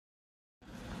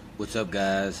What's up,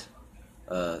 guys?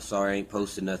 Sorry I ain't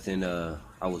posted nothing.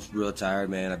 I was real tired,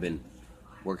 man. I've been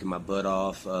working my butt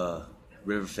off.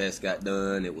 Riverfest got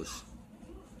done. It was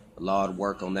a lot of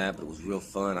work on that, but it was real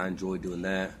fun. I enjoyed doing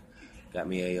that. Got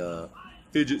me a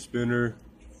fidget spinner.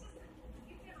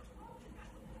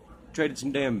 Traded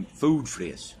some damn food for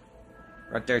this.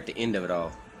 Right there at the end of it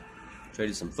all.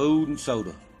 Traded some food and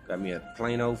soda. Got me a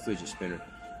plain old fidget spinner.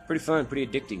 Pretty fun, pretty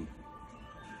addicting.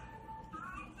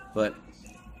 But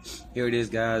here it is,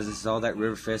 guys. This is all that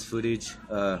Riverfest footage.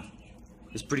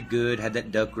 It's pretty good. Had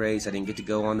that duck race. I didn't get to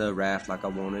go on the raft like I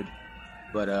wanted.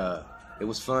 But it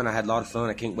was fun. I had a lot of fun.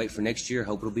 I can't wait for next year.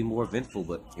 Hope it'll be more eventful.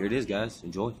 But here it is, guys.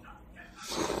 Enjoy.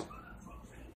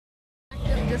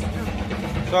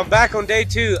 So I'm back on day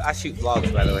 2. I shoot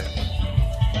vlogs, by the way.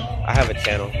 I have a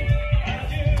channel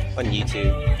on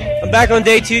YouTube. I'm back on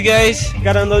day 2, guys.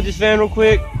 Gotta unload this van real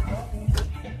quick.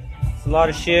 It's a lot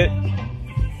of shit.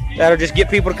 That'll just get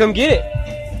people to come get it.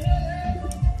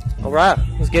 Alright,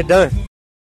 let's get done.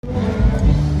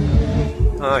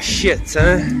 Oh shit,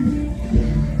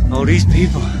 son. All these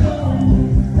people.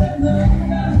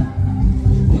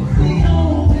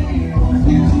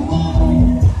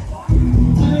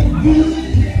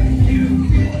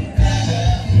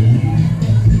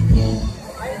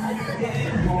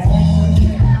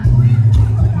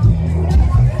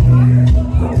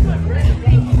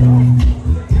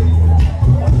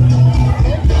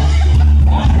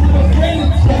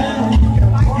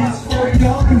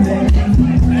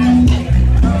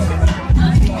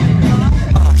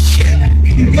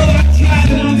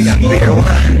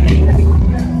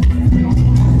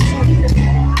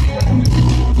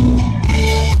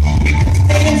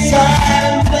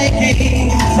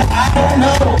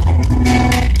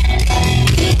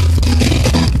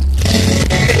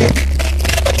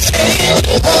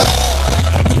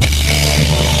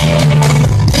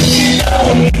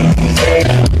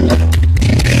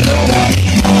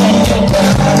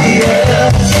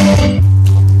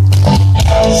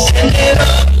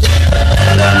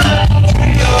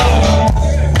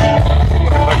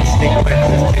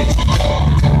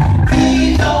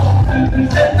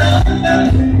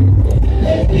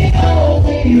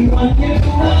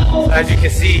 As you can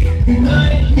see,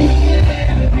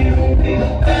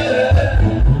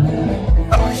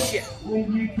 oh shit,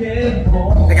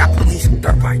 they got police with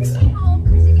dirt bikes. Look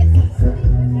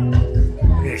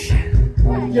at this shit.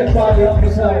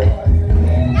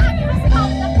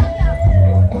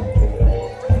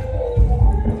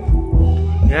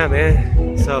 Yeah,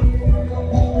 man, so,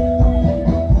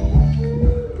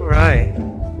 alright,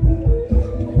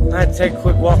 I had to take a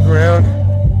quick walk around.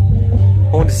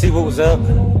 I wanted to see what was up.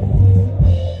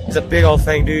 It's a big old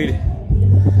thing, dude.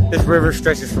 This river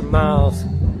stretches for miles.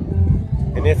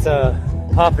 And it's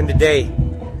popping today.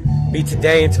 Be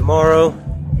today and tomorrow.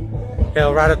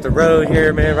 Hell, right up the road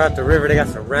here, man, right up the river, they got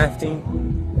some rafting.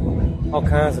 All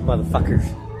kinds of motherfuckers.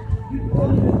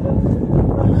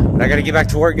 But I gotta get back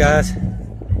to work, guys.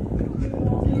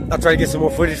 I'll try to get some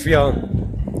more footage for y'all.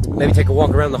 Maybe take a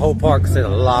walk around the whole park, because there's a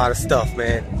lot of stuff,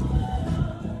 man.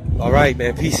 Alright,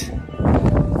 man, peace.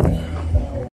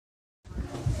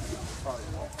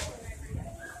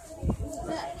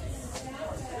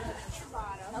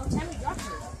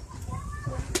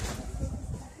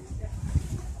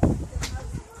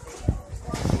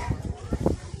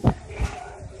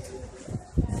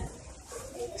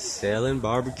 Selling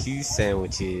barbecue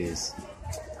sandwiches.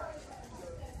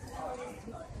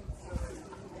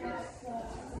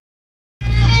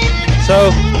 So,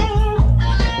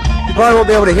 you probably won't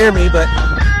be able to hear me, but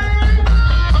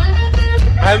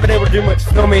I haven't been able to do much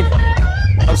filming.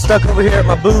 I'm stuck over here at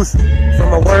my booth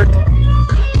from my work.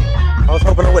 I was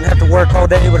hoping I wouldn't have to work all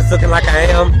day, but it's looking like I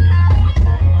am.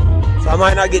 So I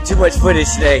might not get too much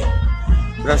footage today,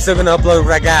 but I'm still gonna upload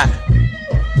what I got.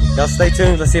 Y'all stay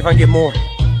tuned, let's see if I can get more.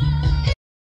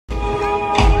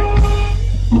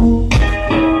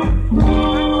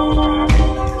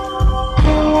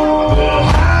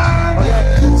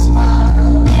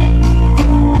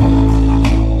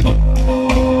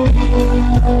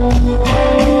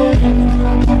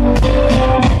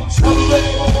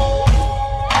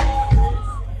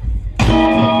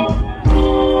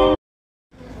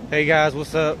 Hey guys,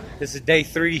 what's up? This is day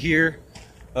 3 here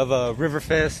of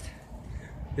Riverfest.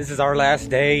 This is our last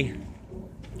day.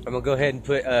 I'm gonna go ahead and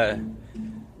put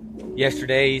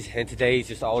yesterday's and today's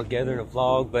just all together in a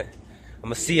vlog, but I'm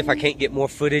gonna see if I can't get more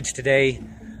footage today.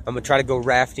 I'm gonna try to go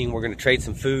rafting. We're gonna trade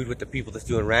some food with the people that's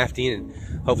doing rafting, and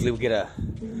hopefully we'll get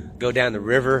go down the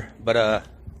river. But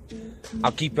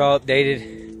I'll keep y'all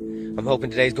updated. I'm hoping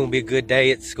today's gonna be a good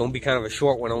day. It's gonna be kind of a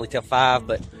short one, only till 5,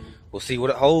 but we'll see what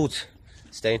it holds.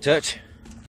 Stay in touch.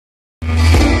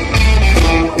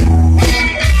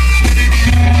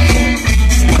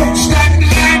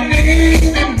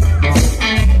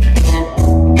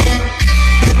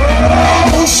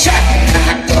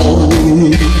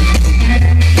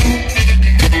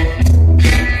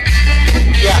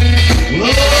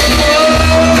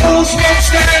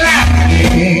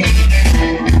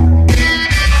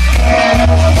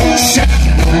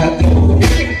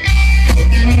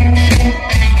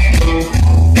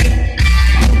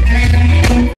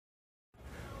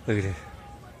 Look at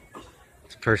this.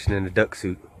 It's a person in a duck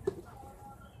suit.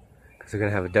 Because they're going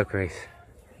to have a duck race.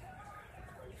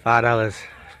 $5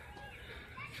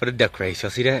 for the duck race.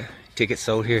 Y'all see that? Tickets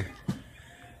sold here.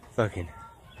 Fucking.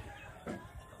 I'm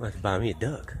about to buy me a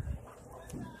duck.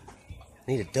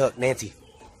 Need a duck, Nancy.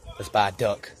 Let's buy a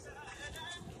duck.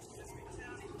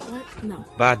 What? No.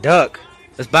 Buy a duck.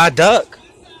 Let's buy a duck.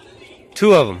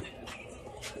 2 of them.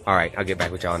 Alright, I'll get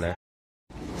back with y'all on that.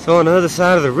 So on the other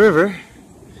side of the river,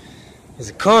 there's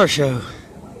a car show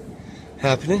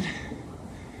happening.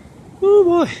 Oh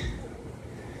boy.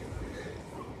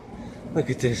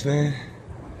 Look at this, man.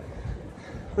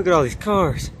 Look at all these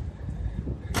cars.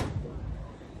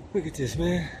 Look at this,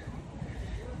 man.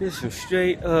 This is some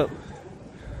straight up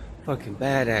fucking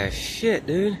badass shit,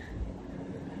 dude.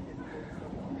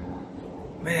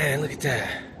 Man, look at that.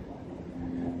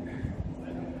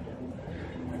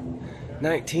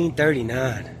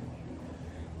 1939.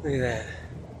 Look at that.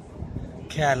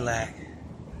 Cadillac.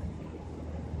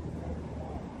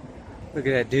 Look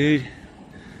at that, dude.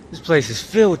 This place is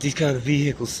filled with these kind of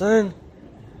vehicles, son.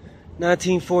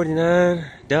 1949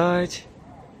 Dodge.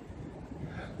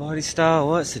 Body style,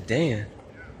 what? Sedan.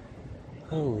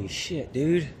 Holy shit,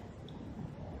 dude.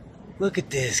 Look at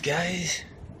this, guys.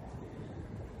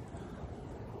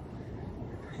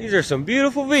 These are some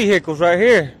beautiful vehicles right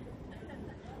here.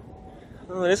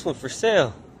 Oh, this one's for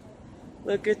sale.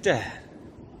 Look at that.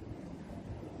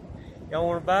 Y'all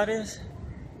want to buy this?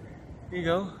 Here you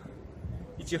go.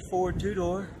 Get you a Ford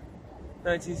 2-door.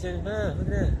 1975. Look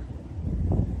at that.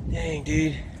 Dang,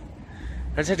 dude.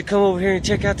 I just had to come over here and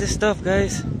check out this stuff,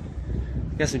 guys.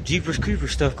 Got some Jeepers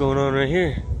Creepers stuff going on right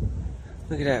here.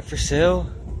 Look at that. For sale.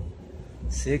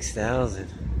 $6,000.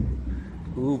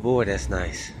 Ooh, boy, that's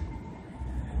nice.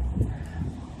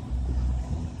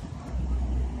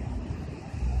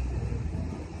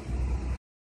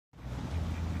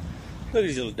 Look at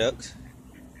these little ducks.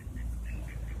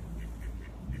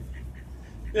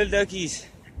 Little duckies.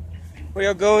 Where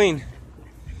y'all going?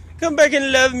 Come back and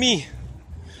love me.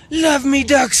 Love me,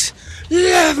 ducks.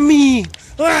 Love me.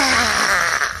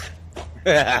 Ah!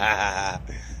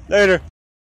 Later.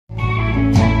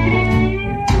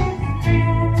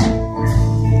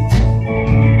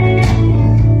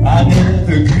 I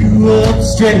never grew up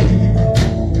straight.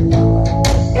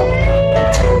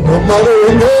 No mother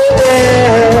and no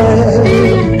dad.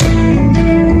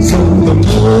 So the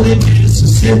blood in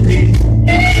Mississippi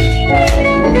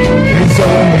is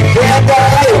only that I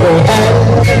ever had.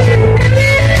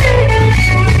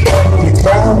 It's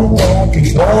round dark and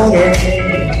water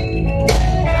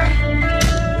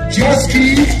just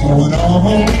keeps going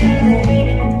on.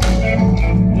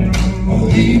 I'll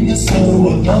leave you so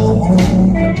alone.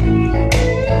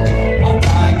 I'm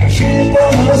like a ship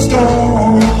on a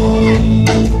storm.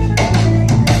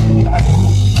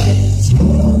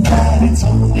 It's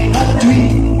only a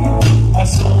dream. Our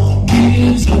sun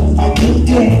gives over the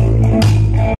day.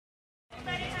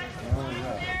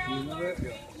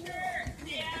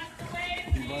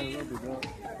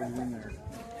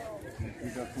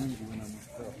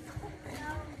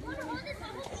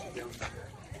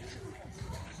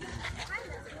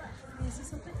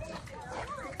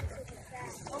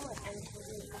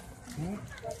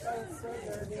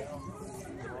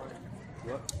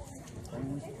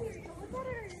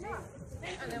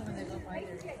 And then when they go by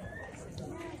there.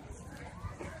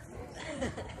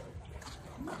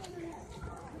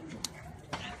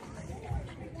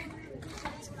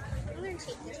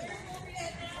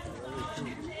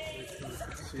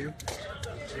 See you.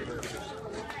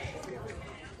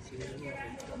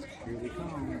 Here we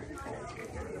come.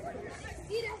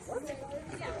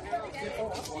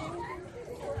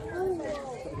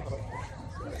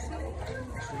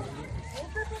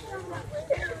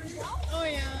 Oh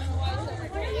yeah.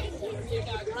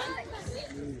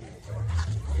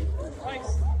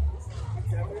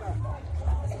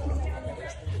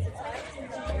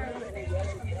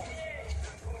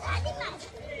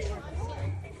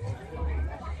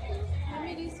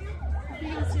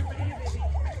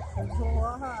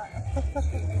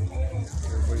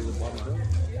 Everybody the bottom up.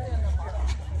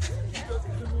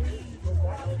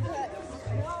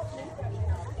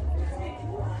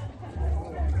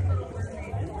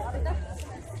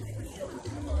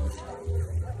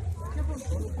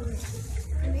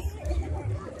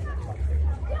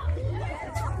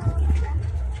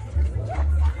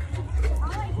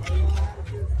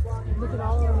 Look at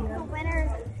all of them. The winner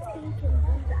is pink and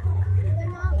blue. They're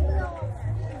not blue.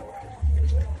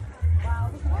 Wow,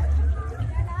 look at that.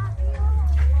 They're not blue.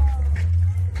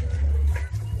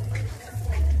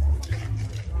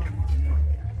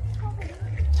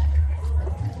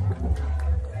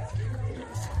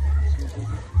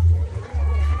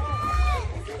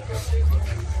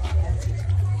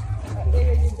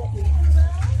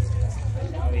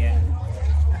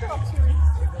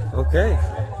 Okay.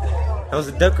 That was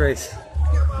a duck race.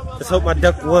 Let's hope my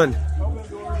duck won.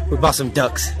 We bought some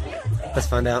ducks. Let's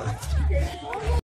find out.